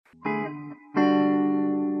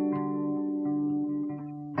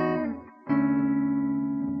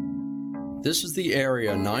This is the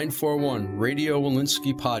Area 941 Radio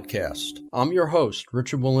Walensky podcast. I'm your host,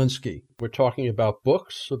 Richard Walensky. We're talking about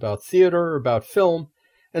books, about theater, about film,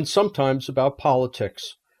 and sometimes about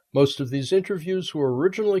politics. Most of these interviews were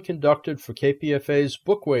originally conducted for KPFA's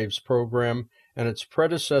Bookwaves program and its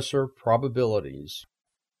predecessor, Probabilities.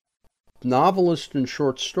 Novelist and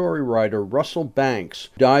short story writer Russell Banks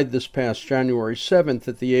died this past January 7th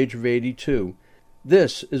at the age of 82.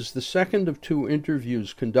 This is the second of two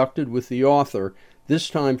interviews conducted with the author,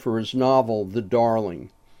 this time for his novel, The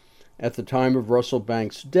Darling. At the time of Russell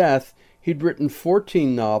Banks' death, he'd written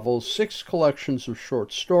 14 novels, 6 collections of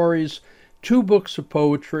short stories, 2 books of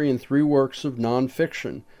poetry, and 3 works of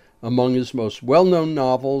nonfiction. Among his most well-known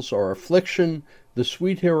novels are Affliction, The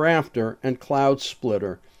Sweet Hereafter, and Cloud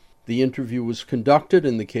Splitter. The interview was conducted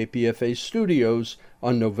in the KPFA studios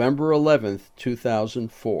on November 11th,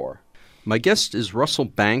 2004. My guest is Russell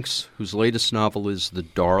Banks, whose latest novel is The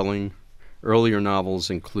Darling. Earlier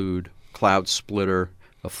novels include Cloud Splitter,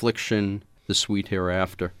 Affliction, The Sweet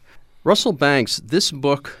Hereafter. Russell Banks, this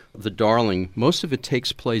book, The Darling, most of it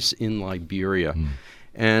takes place in Liberia.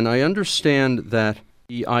 And I understand that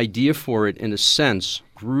the idea for it, in a sense,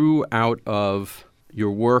 grew out of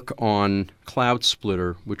your work on Cloud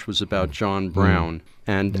Splitter, which was about John Brown,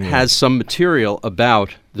 and has some material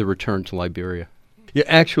about the return to Liberia. Yeah,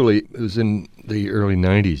 actually, it was in the early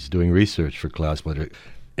 90s doing research for Cloud Splitter,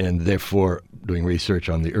 and therefore doing research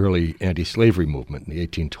on the early anti-slavery movement in the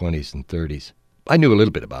 1820s and 30s. I knew a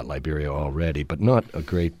little bit about Liberia already, but not a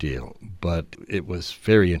great deal. But it was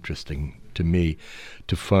very interesting to me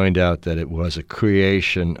to find out that it was a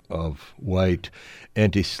creation of white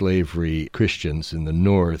anti-slavery Christians in the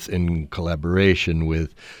North in collaboration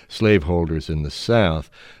with slaveholders in the South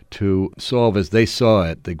to solve, as they saw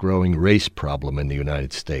it, the growing race problem in the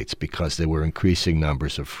United States, because there were increasing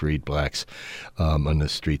numbers of freed blacks on the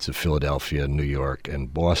streets of Philadelphia, New York,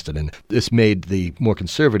 and Boston. And this made the more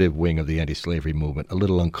conservative wing of the anti-slavery movement a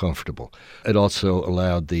little uncomfortable. It also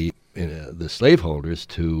allowed the slaveholders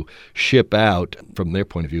to ship out, from their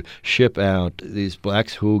point of view, ship out these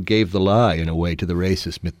blacks who gave the lie, in a way, to the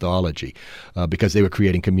racist mythology, because they were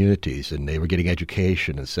creating communities and they were getting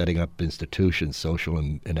education and setting up institutions, social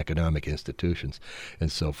and economic institutions,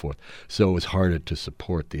 and so forth. So it was harder to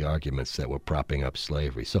support the arguments that were propping up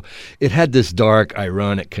slavery. So it had this dark,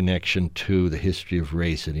 ironic connection to the history of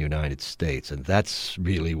race in the United States, and that's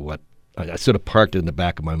really what I sort of parked it in the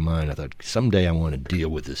back of my mind. I thought, someday I want to deal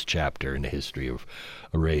with this chapter in the history of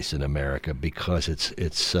race in America, because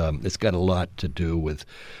it's got a lot to do with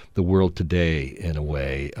the world today, in a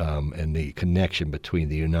way, and the connection between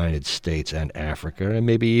the United States and Africa, and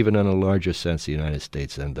maybe even in a larger sense the United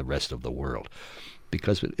States and the rest of the world.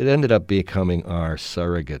 Because it ended up becoming our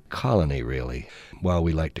surrogate colony, really. While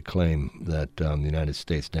we like to claim that the United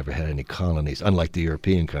States never had any colonies, unlike the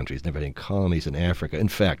European countries, never had any colonies in Africa. In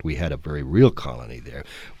fact, we had a very real colony there.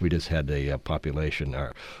 We just had a population.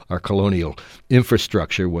 Our colonial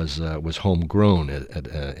infrastructure was homegrown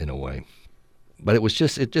in a way. But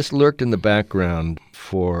it just lurked in the background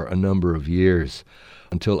for a number of years,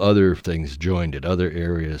 until other things joined it, other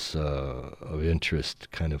areas of interest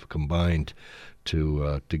kind of combined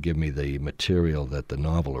to give me the material that the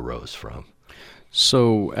novel arose from.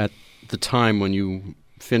 So at the time when you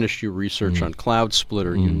finished your research on Cloud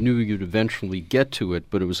Splitter, you knew you'd eventually get to it,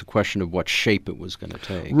 but it was a question of what shape it was going to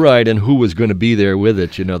take. Right, and who was going to be there with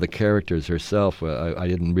it. You know, the characters herself. I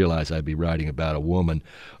didn't realize I'd be writing about a woman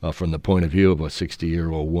from the point of view of a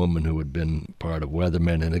 60-year-old woman who had been part of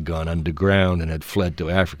Weathermen and had gone underground and had fled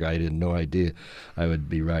to Africa. I had no idea I would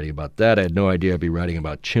be writing about that. I had no idea I'd be writing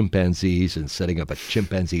about chimpanzees and setting up a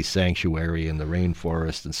chimpanzee sanctuary in the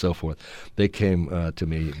rainforest and so forth. They came to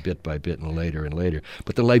me bit by bit and later.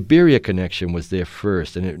 But the Liberia connection was there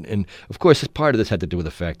first. And of course, part of this had to do with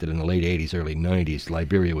the fact that in the late 80s, early 90s,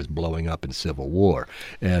 Liberia was blowing up in civil war.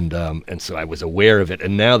 And so I was aware of it.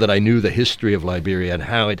 And now that I knew the history of Liberia and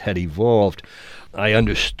how it had evolved, I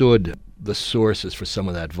understood the sources for some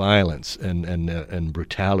of that violence and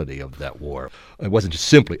brutality of that war. It wasn't just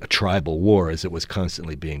simply a tribal war as it was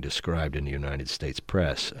constantly being described in the United States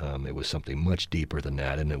press. It was something much deeper than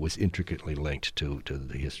that, and it was intricately linked to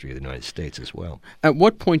the history of the United States as well. At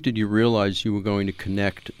what point did you realize you were going to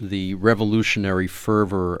connect the revolutionary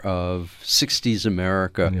fervor of 60s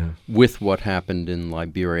America with what happened in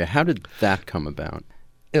Liberia? How did that come about?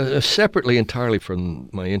 Separately entirely from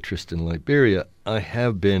my interest in Liberia, I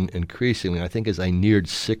have been increasingly, I think as I neared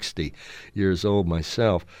 60 years old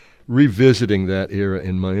myself, revisiting that era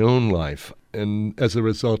in my own life. And as a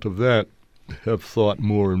result of that, have thought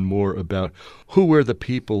more and more about who were the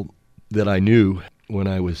people that I knew when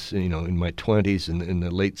I was, in my 20s and in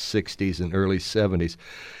the late 60s and early 70s.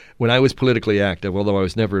 When I was politically active, although I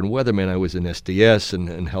was never in Weathermen, I was in SDS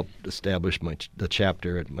and helped establish the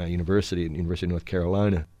chapter at my university, at University of North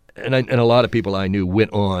Carolina. And a lot of people I knew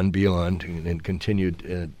went on beyond and continued,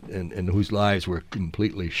 and whose lives were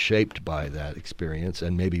completely shaped by that experience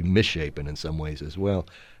and maybe misshapen in some ways as well.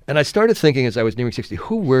 And I started thinking as I was nearing 60,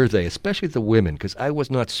 who were they, especially the women, because I was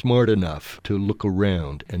not smart enough to look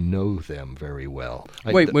around and know them very well.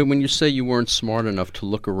 Wait, when you say you weren't smart enough to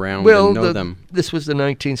look around and know them? This was the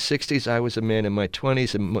 1960s. I was a man in my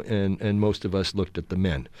 20s, and most of us looked at the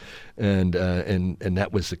men. And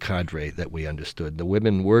that was the cadre that we understood. The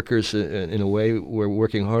women workers, in a way, were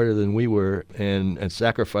working harder than we were and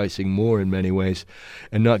sacrificing more in many ways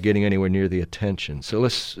and not getting anywhere near the attention. So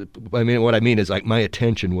what I mean is like my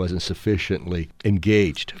attention wasn't sufficiently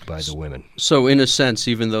engaged by the women. So in a sense,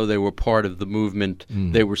 even though they were part of the movement,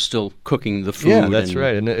 they were still cooking the food. Yeah, that's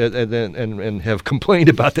right, and have complained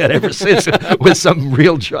about that ever since with some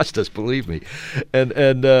real justice, believe me.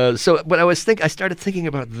 But I started thinking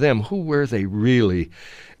about them. Who were they really,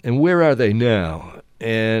 and where are they now?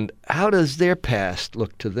 And how does their past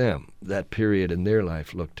look to them, that period in their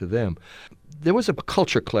life look to them? There was a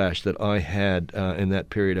culture clash that I had in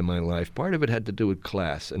that period of my life. Part of it had to do with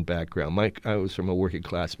class and background. I was from a working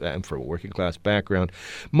class background.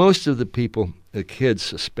 Most of the people, the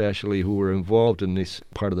kids especially, who were involved in this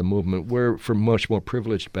part of the movement were from much more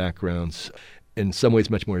privileged backgrounds, in some ways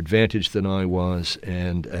much more advantaged than I was,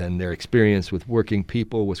 and their experience with working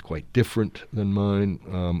people was quite different than mine.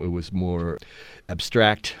 It was more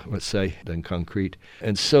abstract, let's say, than concrete.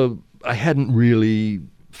 And so I hadn't really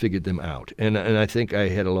figured them out. And I think I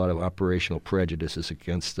had a lot of operational prejudices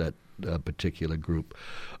against that particular group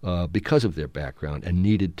because of their background, and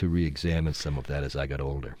needed to re-examine some of that as I got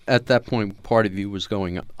older. At that point, part of you was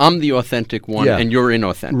going, I'm the authentic one, and you're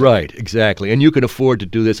inauthentic. Right, exactly. And you can afford to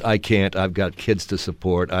do this. I can't. I've got kids to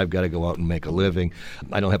support. I've got to go out and make a living.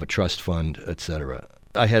 I don't have a trust fund, etc.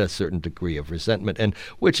 I had a certain degree of resentment, and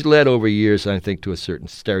which led over years, I think, to a certain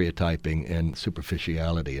stereotyping and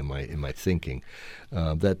superficiality in my thinking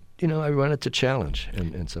that I wanted to challenge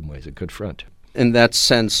in some ways and confront. In that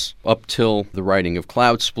sense, up till the writing of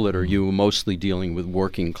Cloud Splitter, you were mostly dealing with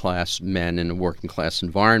working class men in a working class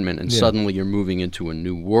environment, and suddenly you're moving into a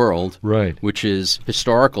new world, which is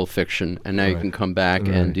historical fiction, and now you can come back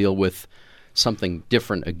and deal with something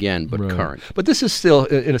different again, but current. But this is still,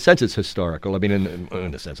 in a sense, it's historical. I mean,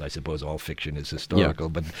 in a sense, I suppose all fiction is historical,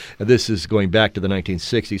 but this is going back to the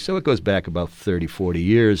 1960s, so it goes back about 30, 40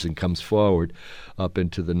 years and comes forward up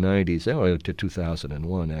into the 90s, to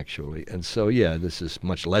 2001, actually. And so, this is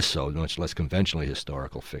much less conventionally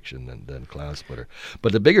historical fiction than Cloud Splitter.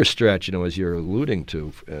 But the bigger stretch, as you're alluding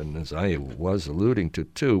to, and as I was alluding to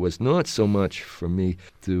too, was not so much for me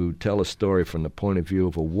to tell a story from the point of view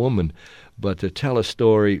of a woman, but to tell a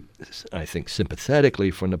story, I think,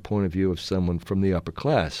 sympathetically from the point of view of someone from the upper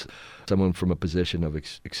class, someone from a position of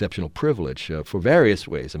exceptional privilege for various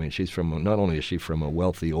ways. I mean, not only is she from a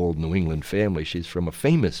wealthy old New England family, she's from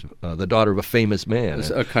the daughter of a famous man. It's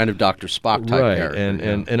a kind of Dr. Spock type character.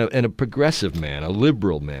 And a progressive man, a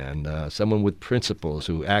liberal man, someone with principles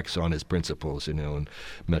who acts on his principles, and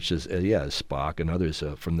much as Spock and others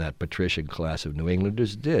from that patrician class of New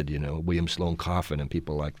Englanders did, William Sloane Coffin and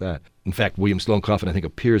people like that. In fact, William Sloane Coffin, I think,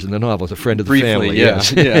 appears in the novel as a friend of the family.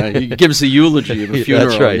 He gives the eulogy of a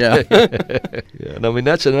funeral. That's right. And I mean,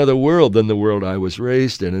 that's another world than the world I was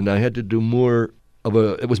raised in, and I had to do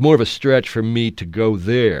it was more of a stretch for me to go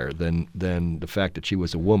there than the fact that she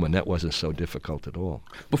was a woman. That wasn't so difficult at all.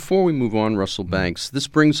 Before we move on, Russell Banks, this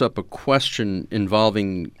brings up a question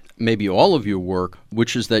involving maybe all of your work,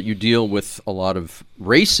 which is that you deal with a lot of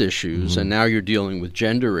race issues, and now you're dealing with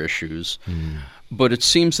gender issues. But it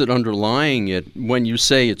seems that underlying it, when you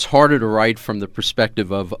say it's harder to write from the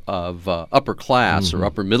perspective of upper class or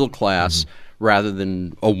upper middle class rather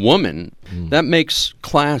than a woman, that makes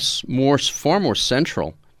class far more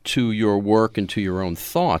central to your work and to your own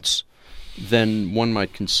thoughts than one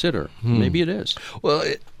might consider. Maybe it is. Well,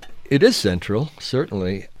 it is central,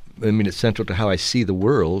 certainly. I mean, it's central to how I see the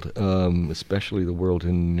world, especially the world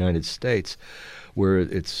in the United States, where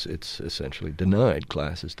it's essentially denied.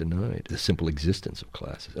 Class is denied, the simple existence of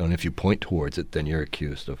classes. And if you point towards it, then you're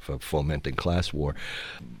accused of fomenting class war.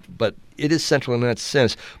 But it is central in that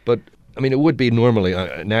sense. But, I mean, it would be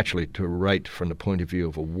naturally to write from the point of view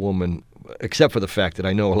of a woman except for the fact that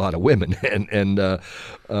I know a lot of women and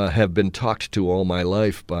have been talked to all my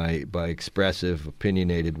life by expressive,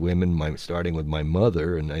 opinionated women, starting with my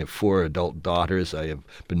mother, and I have 4 adult daughters. I have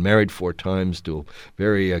been married 4 times to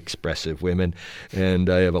very expressive women, and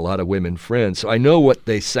I have a lot of women friends. So I know what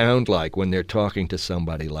they sound like when they're talking to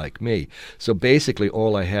somebody like me. So basically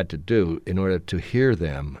all I had to do in order to hear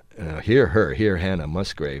them, hear Hannah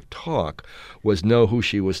Musgrave talk, was know who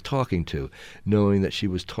she was talking to. Knowing that she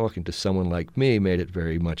was talking to someone like me made it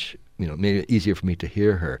very much, made it easier for me to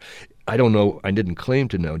hear her. I don't claim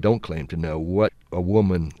to know what a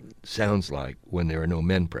woman sounds like when there are no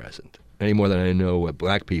men present, any more than I know what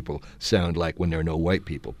black people sound like when there are no white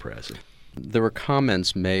people present. There were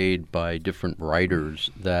comments made by different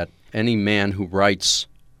writers that any man who writes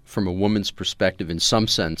from a woman's perspective, in some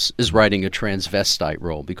sense, is writing a transvestite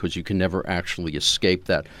role, because you can never actually escape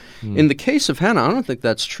that. In the case of Hannah, I don't think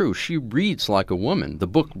that's true. She reads like a woman. The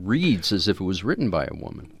book reads as if it was written by a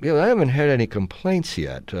woman. Yeah, I haven't had any complaints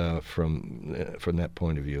yet from that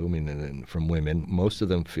point of view. I mean, from women. Most of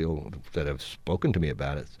them feel that have spoken to me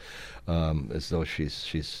about it as though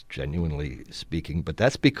she's genuinely speaking. But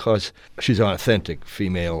that's because she's an authentic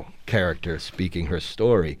female character speaking her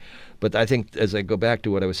story. But I think, as I go back to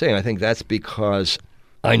what I was saying, I think that's because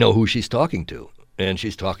I know who she's talking to. And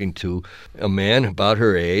she's talking to a man about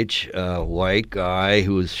her age, a white guy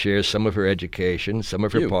who shares some of her education, some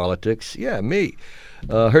of her politics. Yeah, me.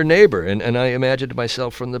 Her neighbor. And I imagined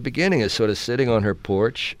myself from the beginning as sort of sitting on her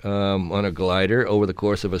porch on a glider over the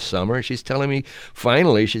course of a summer. And she's telling me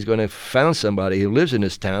finally she's going to found somebody who lives in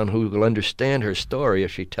this town who will understand her story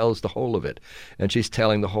if she tells the whole of it. And she's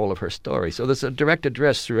telling the whole of her story. So there's a direct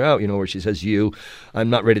address throughout, where she says, I'm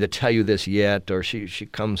not ready to tell you this yet. Or she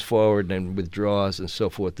comes forward and withdraws and so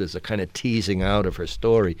forth. There's a kind of teasing out of her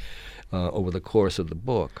story over the course of the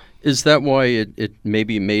book. Is that why it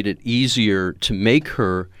maybe made it easier to make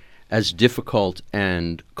her as difficult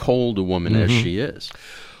and cold a woman as she is?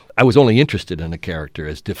 I was only interested in a character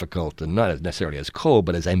as difficult and not as necessarily as cold,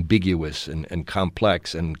 but as ambiguous and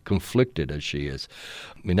complex and conflicted as she is.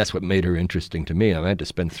 I mean, that's what made her interesting to me. I had to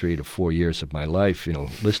spend 3 to 4 years of my life,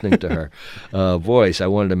 listening to her voice. I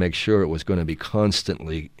wanted to make sure it was going to be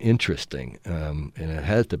constantly interesting, and it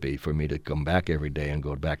had to be for me to come back every day and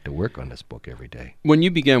go back to work on this book every day. When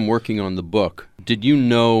you began working on the book, did you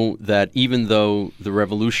know that even though the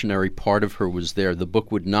revolutionary part of her was there, the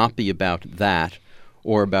book would not be about that,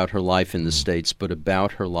 or about her life in the States, but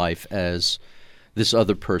about her life as this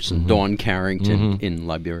other person, Dawn Carrington, in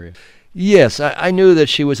Liberia? Yes, I knew that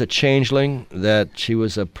she was a changeling, that she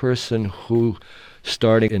was a person who,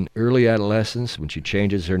 starting in early adolescence, when she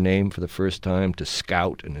changes her name for the first time to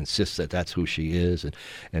Scout and insists that that's who she is,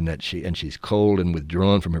 and that she's cold and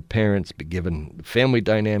withdrawn from her parents, but given the family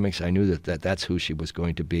dynamics, I knew that that's who she was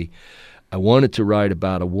going to be. I wanted to write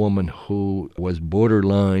about a woman who was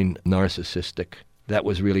borderline narcissistic. That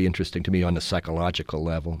was really interesting to me on the psychological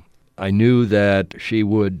level. I knew that she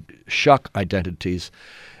would shuck identities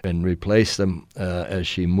and replace them as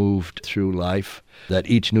she moved through life, that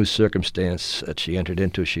each new circumstance that she entered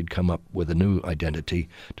into, she'd come up with a new identity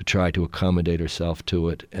to try to accommodate herself to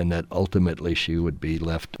it, and that ultimately she would be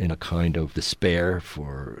left in a kind of despair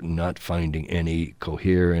for not finding any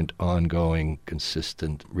coherent, ongoing,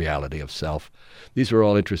 consistent reality of self. These were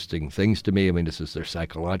all interesting things to me. I mean, this is their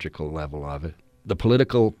psychological level of it. The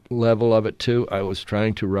political level of it, too, I was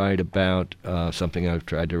trying to write about something I've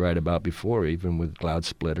tried to write about before, even with Cloud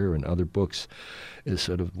Splitter and other books, is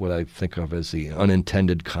sort of what I think of as the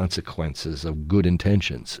unintended consequences of good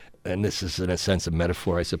intentions. And this is, in a sense, a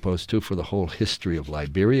metaphor, I suppose, too, for the whole history of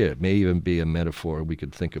Liberia. It may even be a metaphor we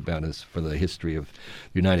could think about as for the history of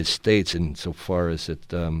the United States insofar as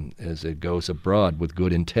it goes abroad with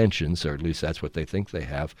good intentions, or at least that's what they think they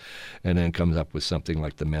have, and then comes up with something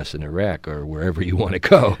like the mess in Iraq or wherever you want to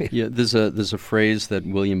go. Yeah, there's a phrase that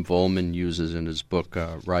William Volman uses in his book,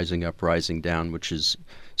 Rising Up, Rising Down, which is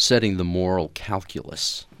setting the moral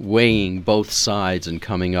calculus, weighing both sides and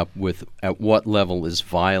coming up with at what level is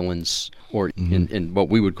violence or in what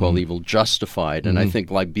we would call evil justified. And I think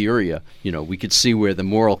Liberia, we could see where the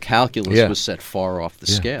moral calculus was set far off the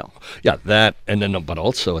scale. Yeah, that, and then, but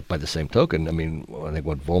also by the same token, I mean, I think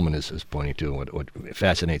what Volman is pointing to, and what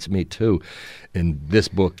fascinates me too, in this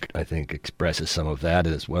book, I think expresses some of that,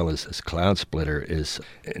 as well as Cloud Splitter, is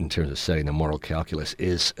in terms of setting the moral calculus,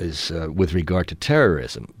 is with regard to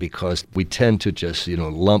terrorism, because we tend to just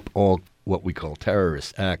lump all what we call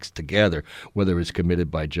terrorist acts together, whether it's committed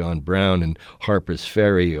by John Brown in Harper's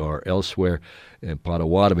Ferry or elsewhere in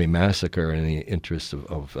Potawatomi Massacre in the interest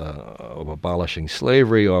of abolishing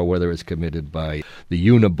slavery, or whether it's committed by the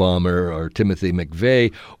Unabomber or Timothy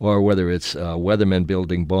McVeigh, or whether it's weathermen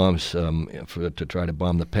building bombs to try to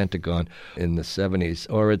bomb the Pentagon in the 70s,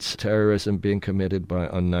 or it's terrorism being committed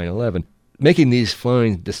on 9/11. Making these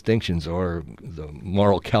fine distinctions, or the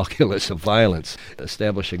moral calculus of violence,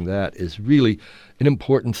 establishing that is really an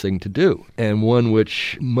important thing to do, and one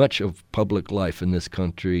which much of public life in this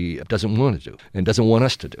country doesn't want to do, and doesn't want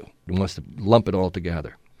us to do. It wants to lump it all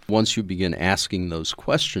together. Once you begin asking those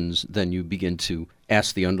questions, then you begin to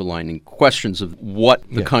ask the underlying questions of what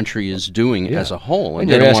the country is doing as a whole. And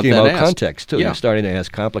you're asking about context, too. You're starting to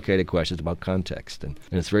ask complicated questions about context. And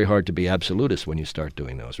it's very hard to be absolutist when you start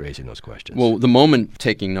doing those, raising those questions. Well, the moment,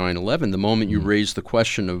 taking 9/11, the moment you raise the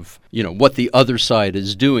question of, what the other side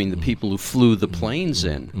is doing, the people who flew the planes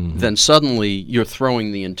in, then suddenly you're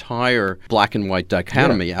throwing the entire black and white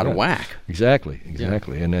dichotomy out of whack. Exactly.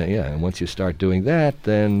 And once you start doing that,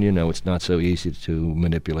 then, it's not so easy to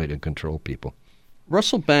manipulate and control people.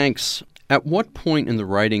 Russell Banks, at what point in the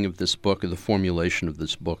writing of this book, or the formulation of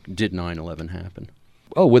this book, did 9/11 happen?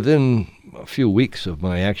 Oh, within a few weeks of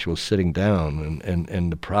my actual sitting down,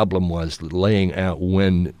 and the problem was laying out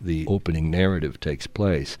when the opening narrative takes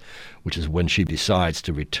place, which is when she decides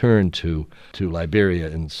to return to Liberia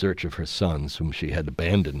in search of her sons, whom she had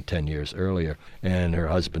abandoned 10 years earlier, and her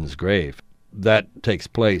husband's grave. That takes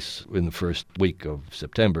place in the first week of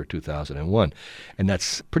September 2001, and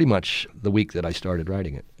that's pretty much the week that I started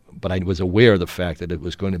writing it. But I was aware of the fact that it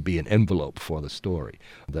was going to be an envelope for the story,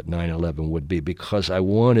 that 9/11 would be, because I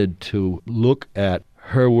wanted to look at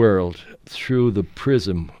her world through the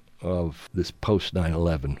prism of this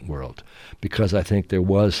post-9/11 world, because I think there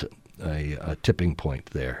was a tipping point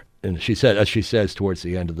there. And she said, as she says towards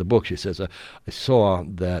the end of the book, she says, I saw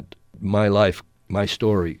that my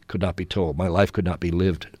story could not be told. My life could not be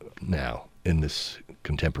lived now in this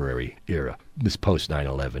contemporary era, this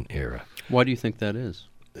post-9/11 era. Why do you think that is?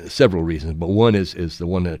 Several reasons, but one is the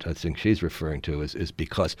one that I think she's referring to is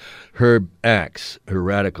because her acts, her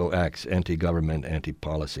radical acts, anti-government,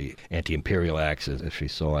 anti-policy, anti-imperial acts, as she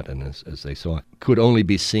saw it and as they saw it, could only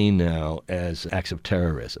be seen now as acts of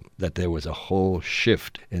terrorism, that there was a whole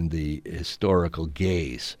shift in the historical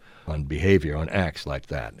gaze on behavior, on acts like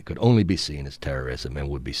that. It could only be seen as terrorism and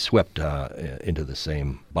would be swept into the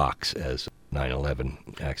same box as 9/11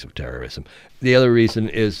 acts of terrorism. The other reason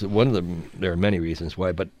is, there are many reasons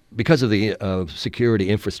why, but because of the security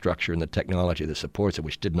infrastructure and the technology that supports it,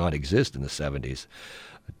 which did not exist in the 70s,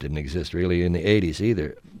 it didn't exist really in the 80s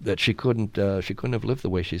either, that she couldn't have lived the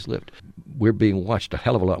way she's lived. We're being watched a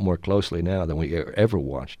hell of a lot more closely now than we ever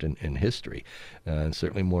watched in history, and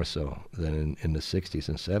certainly more so than in the 60s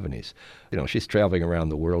and 70s. She's traveling around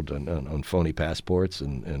the world on phony passports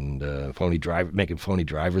and making phony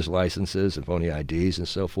driver's licenses and phony IDs and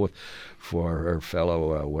so forth for her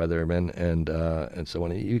fellow weathermen and so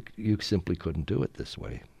on. You simply couldn't do it this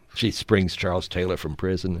way. She springs Charles Taylor from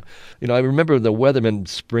prison. I remember the weathermen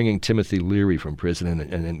springing Timothy Leary from prison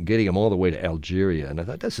and getting him all the way to Algeria. And I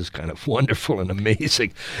thought, this is kind of wonderful and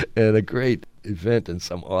amazing and a great event in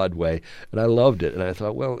some odd way. And I loved it. And I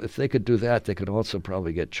thought, well, if they could do that, they could also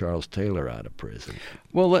probably get Charles Taylor out of prison.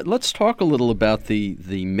 Well, let's talk a little about the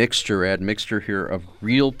admixture here of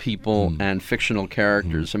real people and fictional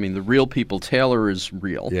characters. I mean, the real people, Taylor is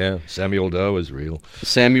real. Yeah, Samuel Doe is real.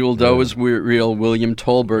 Samuel Doe is real. William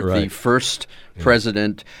Tolbert, the first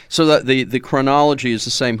president. So that the chronology is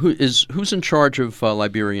the same. Who's in charge of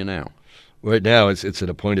Liberia now? Right now, it's an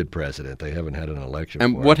appointed president. They haven't had an election.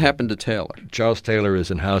 And what happened to Taylor? Charles Taylor is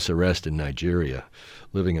in house arrest in Nigeria,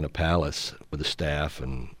 living in a palace with a staff,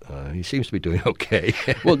 and he seems to be doing okay.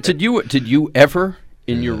 Well, did you ever,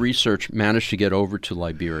 in your research, manage to get over to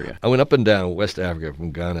Liberia? I went up and down West Africa,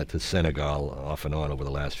 from Ghana to Senegal, off and on over the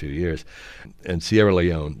last few years, and Sierra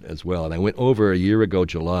Leone as well. And I went over a year ago,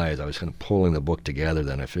 July, as I was kind of pulling the book together.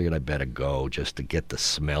 Then I figured I'd better go just to get the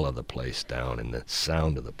smell of the place down and the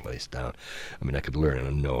sound of the place down. I mean, I could learn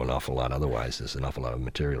and know an awful lot otherwise. There's an awful lot of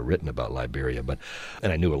material written about Liberia,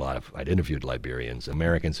 and I knew I'd interviewed Liberians,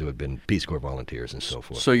 Americans who had been Peace Corps volunteers and so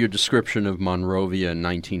forth. So your description of Monrovia in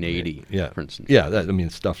 1980, for instance. Yeah,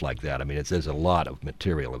 stuff like that. I mean, there's a lot of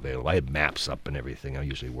material available. I had maps up and everything. I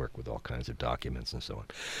usually work with all kinds of documents and so on.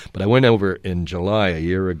 But I went over in July a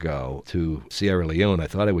year ago to Sierra Leone. I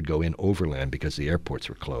thought I would go in overland because the airports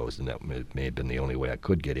were closed, and that may have been the only way I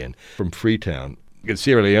could get in from Freetown. Because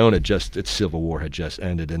Sierra Leone its civil war had just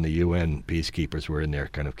ended, and the UN peacekeepers were in there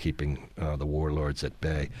kind of keeping the warlords at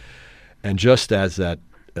bay. And just as that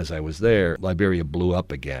as I was there, Liberia blew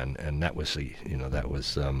up again, and that was it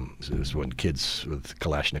was when kids with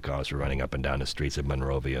Kalashnikovs were running up and down the streets of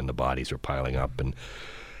Monrovia, and the bodies were piling up, and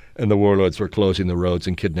the warlords were closing the roads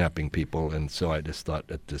and kidnapping people. And so I just thought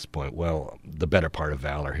at this point, well, the better part of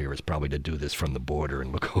valor here is probably to do this from the border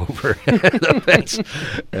and look over the fence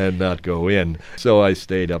and not go in. So I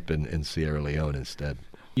stayed up in Sierra Leone instead.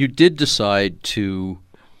 You did decide to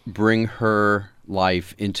bring her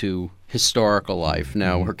life into historical life.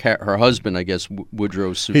 Now, her husband, I guess,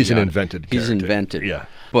 Woodrow Subianto. He's an invented character. He's invented. Yeah.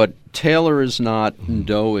 But Taylor is not,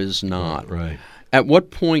 Doe is not. Right. At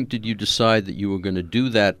what point did you decide that you were going to do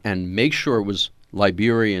that and make sure it was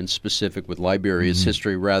Liberian specific with Liberia's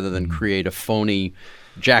history rather than create a phony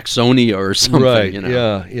Jacksonia or something? Right, you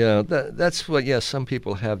know? yeah. That's what, some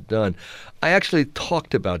people have done. I actually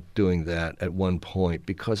talked about doing that at one point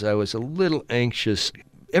because I was a little anxious.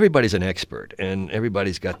 Everybody's an expert, and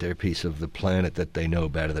everybody's got their piece of the planet that they know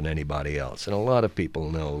better than anybody else. And a lot of people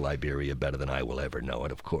know Liberia better than I will ever know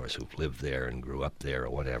it, of course, who've lived there and grew up there or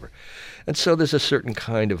whatever. And so there's a certain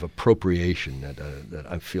kind of appropriation that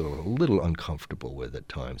I feel a little uncomfortable with at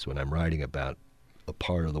times when I'm writing about a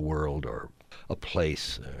part of the world or a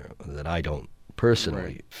place that I don't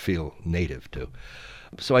personally feel native to.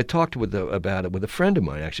 So I talked about it with a friend of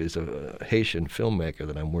mine, actually. He's a Haitian filmmaker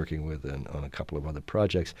that I'm working with on a couple of other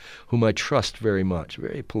projects, whom I trust very much.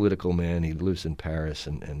 Very political man. He lives in Paris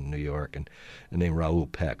and New York, and named Raoul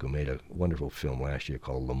Peck, who made a wonderful film last year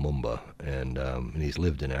called Lumumba. And he's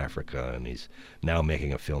lived in Africa, and he's now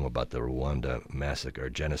making a film about the Rwanda massacre,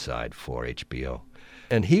 genocide, for HBO.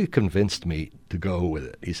 And he convinced me to go with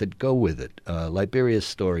it. He said, go with it. Liberia's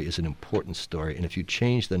story is an important story, and if you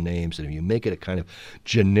change the names and if you make it a kind of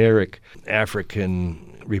generic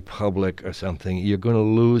African republic or something, you're going to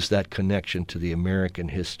lose that connection to the American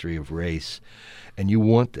history of race, and you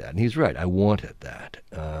want that. And he's right, I wanted that.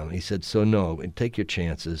 He said, so no, and take your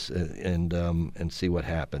chances and see what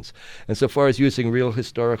happens. And so far as using real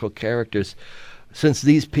historical characters, since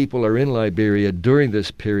these people are in Liberia during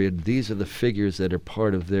this period, these are the figures that are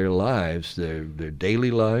part of their lives, their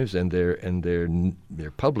daily lives and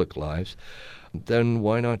their public lives. Then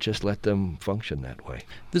why not just let them function that way?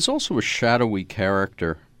 There's also a shadowy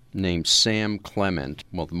character named Sam Clement.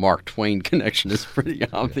 Well, the Mark Twain connection is pretty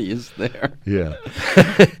obvious there. Yeah.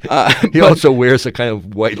 He also wears a kind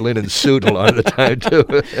of white linen suit a lot of the time, too.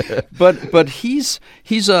 but he's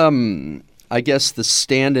I guess the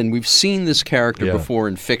stand-in, we've seen this character before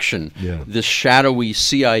in fiction, this shadowy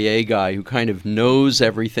CIA guy who kind of knows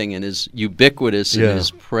everything and is ubiquitous in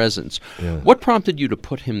his presence. Yeah. What prompted you to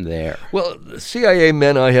put him there? Well, CIA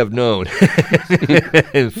men I have known,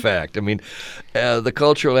 in fact. I mean, the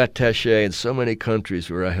cultural attaché in so many countries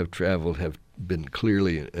where I have traveled have been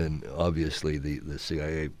clearly and obviously the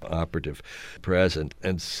CIA operative present.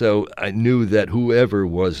 And so I knew that whoever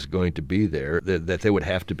was going to be there, that there would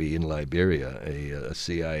have to be in Liberia a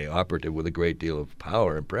CIA operative with a great deal of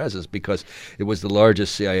power and presence, because it was the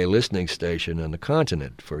largest CIA listening station on the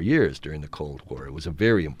continent for years during the Cold War. It was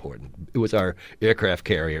it was our aircraft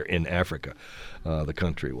carrier in Africa, the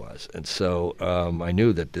country was. And so I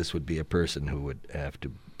knew that this would be a person who would have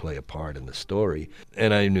to play a part in the story.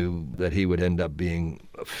 And I knew that he would end up being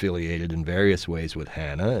affiliated in various ways with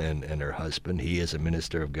Hannah and her husband. He is a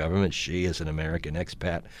minister of government. She is an American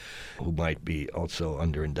expat who might be also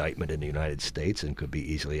under indictment in the United States and could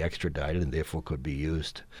be easily extradited and therefore could be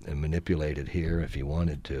used and manipulated here if he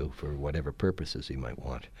wanted to for whatever purposes he might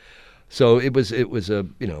want. So it was a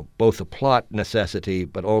both a plot necessity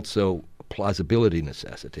but also a plausibility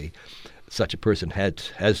necessity. Such a person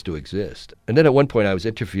has to exist. And then at one point I was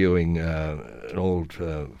interviewing an old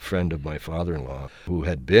friend of my father-in-law who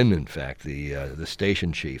had been, in fact, the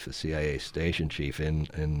station chief, the CIA station chief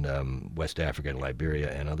in West Africa and Liberia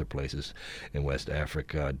and other places in West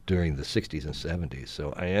Africa during the 60s and 70s.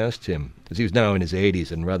 So I asked him, because he was now in his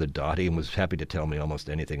 80s and rather dotty and was happy to tell me almost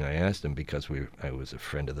anything I asked him because I was a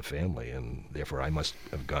friend of the family, and therefore I must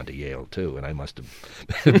have gone to Yale too, and I must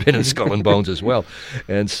have been in Skull and Bones as well.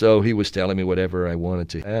 And so he was telling me whatever I wanted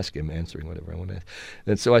to ask him, answering whatever I wanted to ask.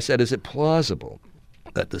 And so I said, is it plausible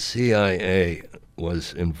that the CIA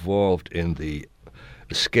was involved in the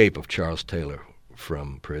escape of Charles Taylor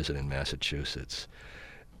from prison in Massachusetts?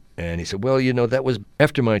 And he said, well, that was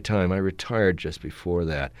after my time. I retired just before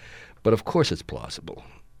that. But of course it's plausible,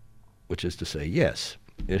 which is to say, yes,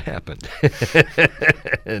 it happened.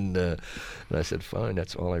 And I said, fine,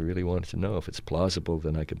 that's all I really wanted to know. If it's plausible,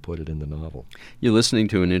 then I can put it in the novel. You're listening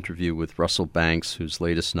to an interview with Russell Banks, whose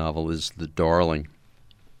latest novel is The Darling.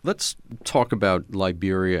 Let's talk about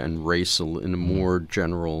Liberia and race in a more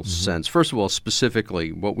general sense. First of all,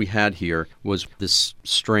 specifically, what we had here was this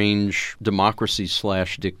strange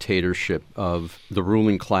democracy/dictatorship of the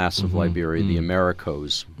ruling class of Liberia, the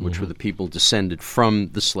Americos, which were the people descended from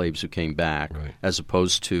the slaves who came back, as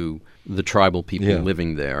opposed to the tribal people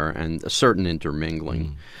living there, and a certain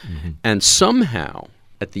intermingling. And somehow,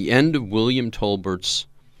 at the end of William Tolbert's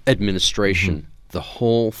administration, the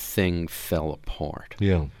whole thing fell apart.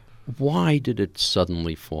 Yeah. Why did it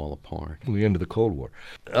suddenly fall apart? The end of the Cold War.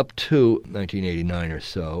 Up to 1989 or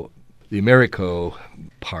so, the Americo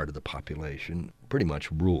part of the population pretty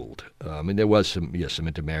much ruled. I mean, there was some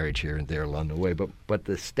intermarriage here and there along the way, but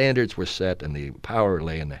the standards were set and the power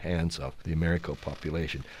lay in the hands of the Americo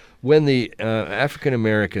population. When the African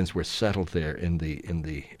Americans were settled there in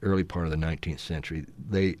the early part of the 19th century,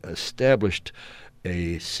 they established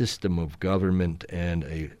a system of government and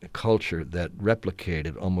a culture that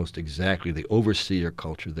replicated almost exactly the overseer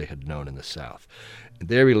culture they had known in the South.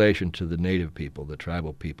 Their relation to the native people, the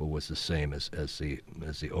tribal people, was the same as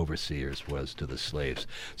the overseers was to the slaves.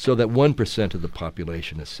 So that 1% of the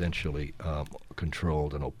population essentially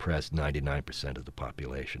controlled and oppressed 99% of the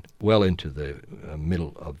population, well into the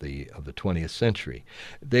middle of the 20th century.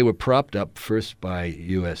 They were propped up first by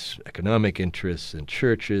U.S. economic interests and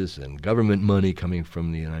churches and government money coming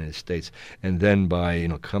from the United States, and then by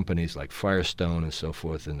companies like Firestone and so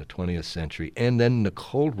forth in the 20th century, and then in the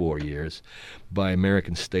Cold War years by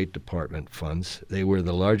American State Department funds. They were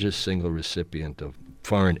the largest single recipient of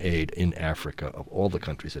foreign aid in Africa, of all the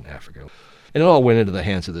countries in Africa. And it all went into the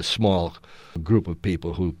hands of this small group of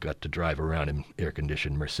people who got to drive around in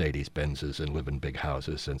air-conditioned Mercedes-Benzes and live in big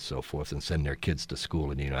houses and so forth and send their kids to school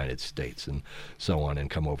in the United States and so on, and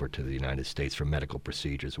come over to the United States for medical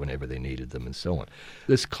procedures whenever they needed them and so on.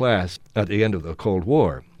 This class, at the end of the Cold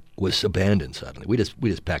War, was abandoned suddenly. We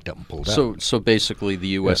just packed up and pulled out. So basically the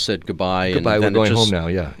U.S. said goodbye. Goodbye, and we're then going home now,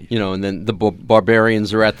 yeah. And then the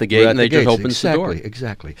barbarians are at the gate and they just open the door.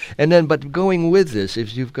 Exactly. And then, but going with this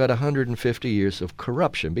is you've got 150 years of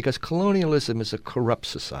corruption, because colonialism is a corrupt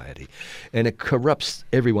society, and it corrupts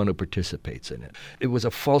everyone who participates in it. It was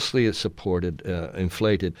a falsely supported,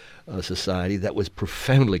 inflated society that was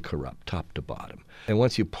profoundly corrupt, top to bottom. And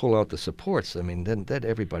once you pull out the supports, I mean, then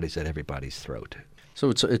everybody's at everybody's throat. So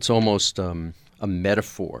it's almost a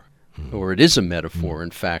metaphor, or it is a metaphor, in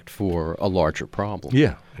fact, for a larger problem.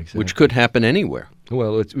 Yeah, exactly. Which could happen anywhere.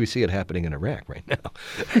 Well, we see it happening in Iraq right now.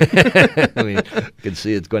 I mean, you can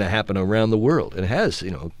see it's going to happen around the world. It has,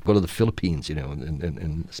 go to the Philippines, in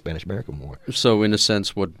the Spanish-American War. So, in a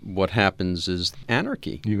sense, what happens is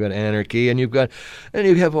anarchy. You've got anarchy, and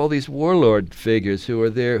you have all these warlord figures who are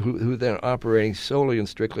there, who then are operating solely and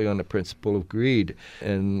strictly on the principle of greed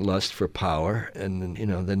and lust for power, and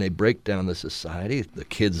then they break down the society. The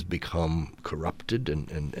kids become corrupted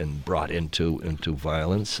and brought into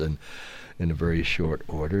violence and in a very short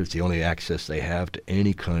order. It's the only access they have to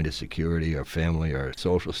any kind of security or family or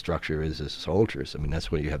social structure is as soldiers. I mean,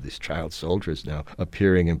 that's why you have these child soldiers now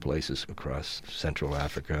appearing in places across Central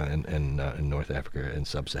Africa and North Africa and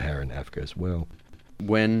Sub-Saharan Africa as well.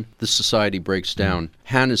 When the society breaks down,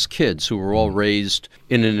 Hannah's kids, who were all raised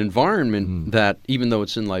in an environment that, even though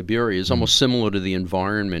it's in Liberia, is almost similar to the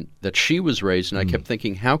environment that she was raised in, I kept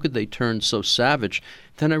thinking, how could they turn so savage?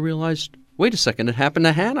 Then I realized, wait a second, it happened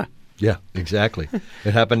to Hannah. Yeah, exactly.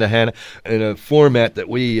 It happened to Hannah in a format that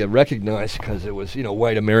we recognized because it was,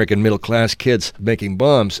 white American middle-class kids making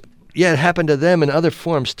bombs. Yeah, it happened to them in other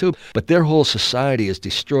forms too, but their whole society is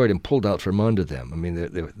destroyed and pulled out from under them. I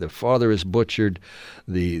mean, their father is butchered,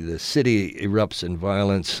 the city erupts in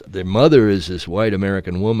violence. Their mother is this white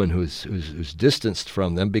American woman who's distanced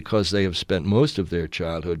from them because they have spent most of their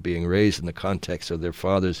childhood being raised in the context of their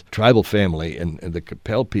father's tribal family and the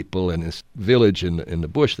Capel people in this village in the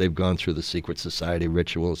bush. They've gone through the secret society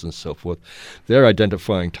rituals and so forth. They're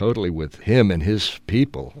identifying totally with him and his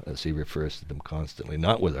people, as he refers to them constantly,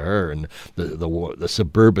 not with her and the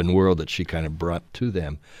suburban world that she kind of brought to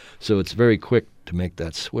them. So it's very quick to make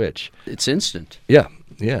that switch. It's instant. Yeah.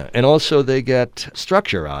 And also they get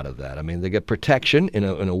structure out of that. I mean, they get protection in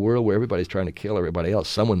a world where everybody's trying to kill everybody else.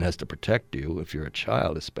 Someone has to protect you, if you're a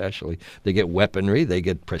child especially. They get weaponry, they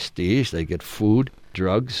get prestige, they get food,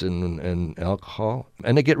 drugs, and alcohol.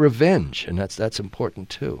 And they get revenge, and that's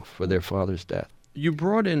important too, for their father's death. You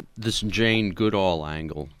brought in this Jane Goodall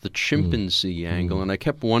angle, the chimpanzee angle, and I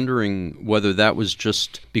kept wondering whether that was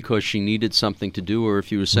just because she needed something to do or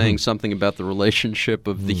if you were saying something about the relationship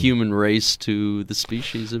of the human race to the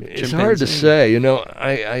species of chimpanzee. It's hard to say.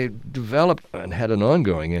 I developed and had an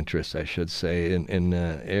ongoing interest, I should say, in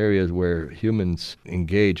areas where humans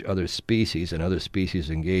engage other species and other species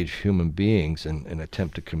engage human beings and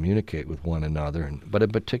attempt to communicate with one another, but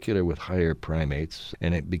in particular with higher primates.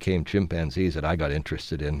 And it became chimpanzees that I got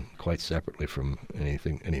interested in quite separately from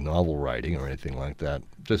any novel writing or anything like that.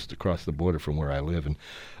 Just across the border from where I live in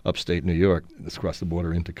upstate New York, just across the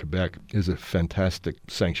border into Quebec, is a fantastic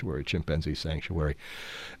sanctuary, chimpanzee sanctuary.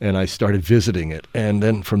 And I started visiting it. And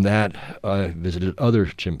then from that, I visited other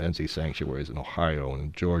chimpanzee sanctuaries in Ohio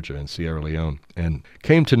and Georgia and Sierra Leone, and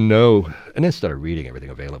came to know, and then started reading everything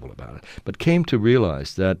available about it, but came to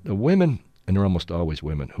realize that the women, and they're almost always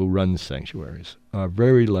women, who run sanctuaries are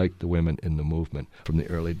very like the women in the movement from the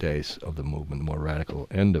early days of the movement, the more radical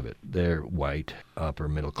end of it. They're white, upper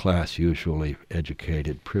middle class, usually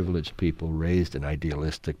educated, privileged people raised in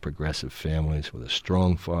idealistic, progressive families with a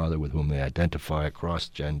strong father with whom they identify across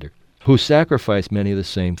gender, who sacrifice many of the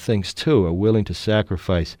same things too, are willing to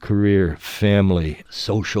sacrifice career, family,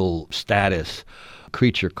 social status,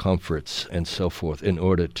 creature comforts, and so forth, in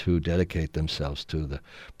order to dedicate themselves to the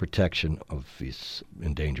protection of these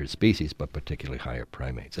endangered species, but particularly higher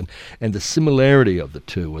primates. And the similarity of the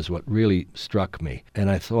two was what really struck me. And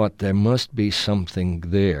I thought there must be something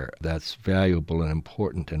there that's valuable and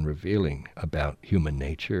important and revealing about human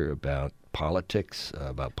nature, about politics,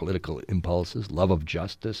 about political impulses, love of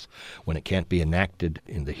justice, when it can't be enacted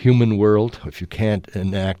in the human world. If you can't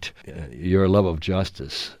enact your love of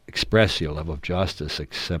justice, express your love of justice,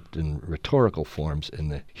 except in rhetorical forms in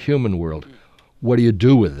the human world, what do you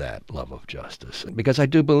do with that love of justice? Because I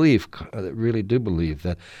really do believe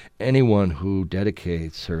that anyone who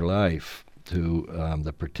dedicates her life to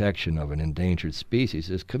the protection of an endangered species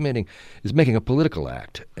is making a political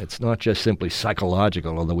act. It's not just simply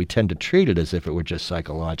psychological, although we tend to treat it as if it were just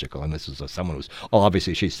psychological. And this is someone who's,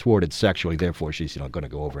 obviously she's thwarted sexually, therefore she's going to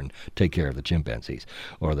go over and take care of the chimpanzees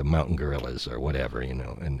or the mountain gorillas or whatever,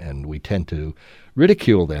 and we tend to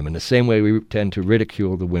ridicule them in the same way we tend to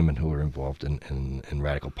ridicule the women who are involved in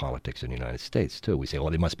radical politics in the United States, too. We say,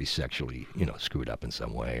 they must be sexually, screwed up in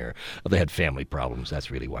some way, or they had family problems,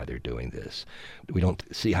 that's really why they're doing this. We don't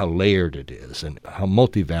see how layered it is and how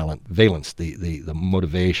multivalent the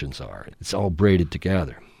motivations are. It's all braided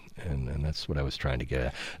together, and that's what I was trying to get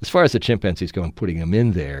at. As far as the chimpanzees go and putting them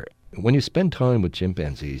in there, when you spend time with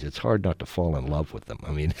chimpanzees, it's hard not to fall in love with them.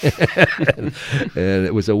 I mean, and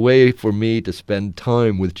it was a way for me to spend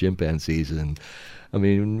time with chimpanzees. And I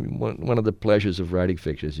mean, one of the pleasures of writing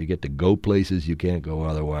fiction is you get to go places you can't go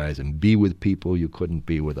otherwise and be with people you couldn't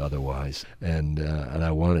be with otherwise. And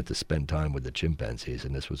I wanted to spend time with the chimpanzees,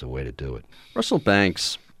 and this was a way to do it. Russell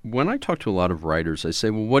Banks, when I talk to a lot of writers, I say,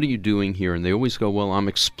 well, what are you doing here? And they always go, well, I'm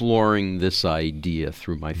exploring this idea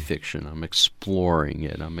through my fiction. I'm exploring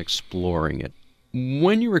it.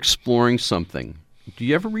 When you're exploring something, do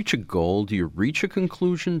you ever reach a goal? Do you reach a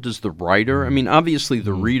conclusion? Does the writer, obviously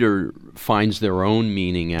the reader finds their own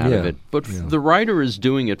meaning out of it, but the writer is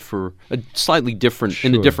doing it for a slightly different,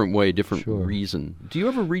 in a different way, different reason. Do you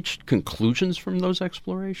ever reach conclusions from those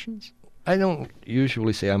explorations? I don't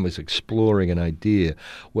usually say I'm exploring an idea.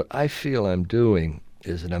 What I feel I'm doing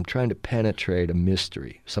is that I'm trying to penetrate a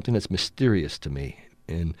mystery, something that's mysterious to me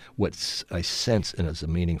in what I sense in as a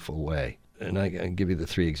meaningful way. And I give you the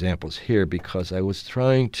three examples here because I was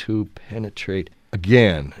trying to penetrate,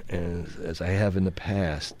 again, as I have in the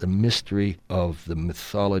past, the mystery of the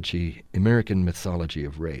mythology, American mythology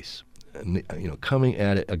of race. And, coming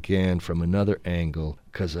at it again from another angle,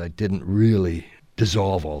 because I didn't really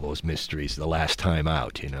dissolve all those mysteries the last time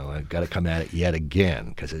out. I've got to come at it yet again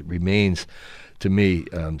because it remains, to me,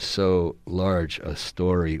 so large a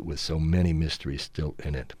story with so many mysteries still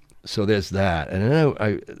in it. So there's that. And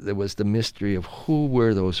then there was the mystery of who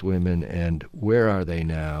were those women and where are they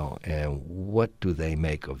now and what do they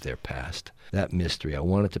make of their past. That mystery, I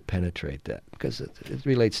wanted to penetrate that because it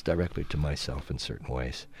relates directly to myself in certain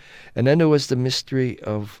ways. And then there was the mystery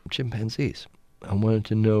of chimpanzees. I wanted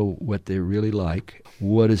to know what they're really like.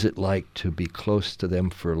 What is it like to be close to them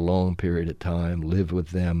for a long period of time, live with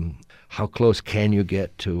them? How close can you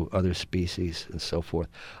get to other species and so forth?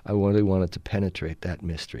 I really wanted to penetrate that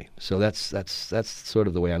mystery. So that's sort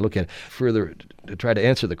of the way I look at it. Further, to try to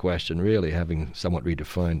answer the question, really, having somewhat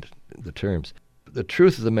redefined the terms, the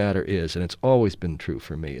truth of the matter is, and it's always been true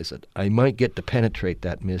for me, is that I might get to penetrate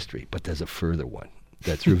that mystery, but there's a further one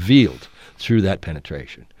that's revealed through that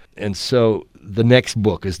penetration. And so the next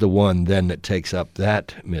book is the one then that takes up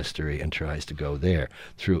that mystery and tries to go there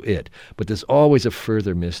through it. But there's always a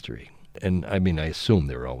further mystery. And I mean, I assume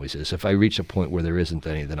there always is. If I reach a point where there isn't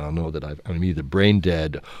any, then I'll know that I'm either brain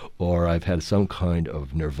dead or I've had some kind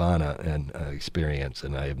of nirvana and experience,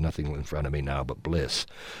 and I have nothing in front of me now but bliss.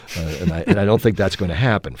 And I don't think that's going to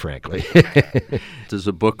happen, frankly. There's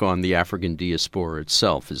a book on the African diaspora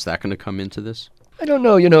itself. Is that going to come into this? I don't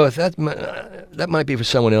know, if that might be for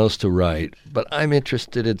someone else to write, but I'm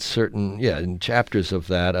interested in certain, in chapters of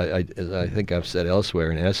that. As I think I've said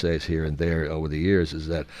elsewhere in essays here and there over the years, is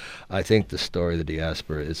that I think the story of the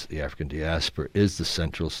diaspora, the African diaspora, is the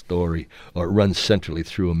central story, or it runs centrally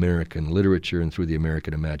through American literature and through the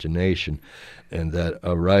American imagination, and that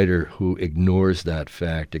a writer who ignores that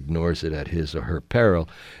fact, ignores it at his or her peril,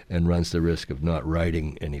 and runs the risk of not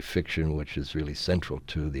writing any fiction which is really central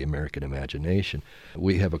to the American imagination.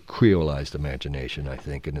 We have a creolized imagination, I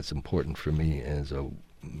think, and it's important for me as an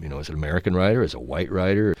American writer, as a white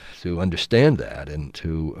writer, to understand that and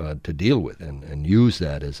to deal with and use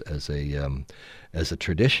that as a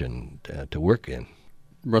tradition to work in.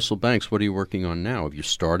 Russell Banks, what are you working on now? Have you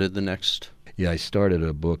started the next? Yeah, I started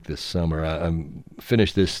a book this summer. I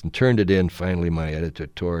finished this and turned it in. Finally, my editor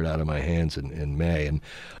tore it out of my hands in May.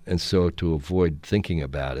 And so to avoid thinking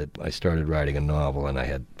about it, I started writing a novel, and I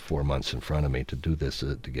had 4 months in front of me to do this,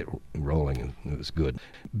 to get rolling, and it was good.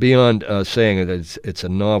 Beyond saying that it's a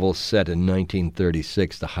novel set in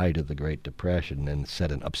 1936, the height of the Great Depression, and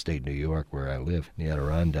set in upstate New York, where I live, in the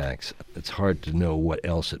Adirondacks, it's hard to know what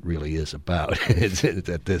else it really is about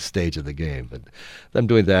at this stage of the game. But I'm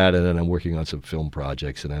doing that, and then I'm working on some film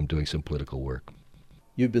projects, and I'm doing some political work.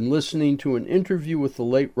 You've been listening to an interview with the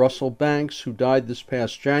late Russell Banks, who died this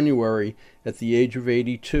past January at the age of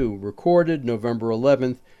 82, recorded November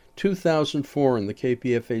 11th, 2004 in the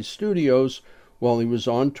KPFA studios while he was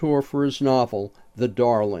on tour for his novel, The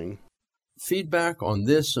Darling. Feedback on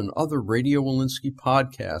this and other Radio Walensky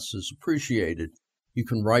podcasts is appreciated. You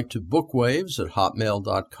can write to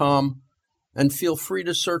bookwaves@hotmail.com, and feel free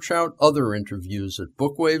to search out other interviews at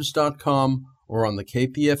bookwaves.com or on the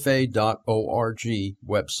kpfa.org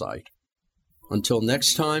website. Until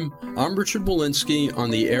next time, I'm Richard Walensky on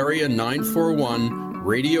the Area 941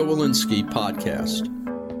 Radio Walensky podcast.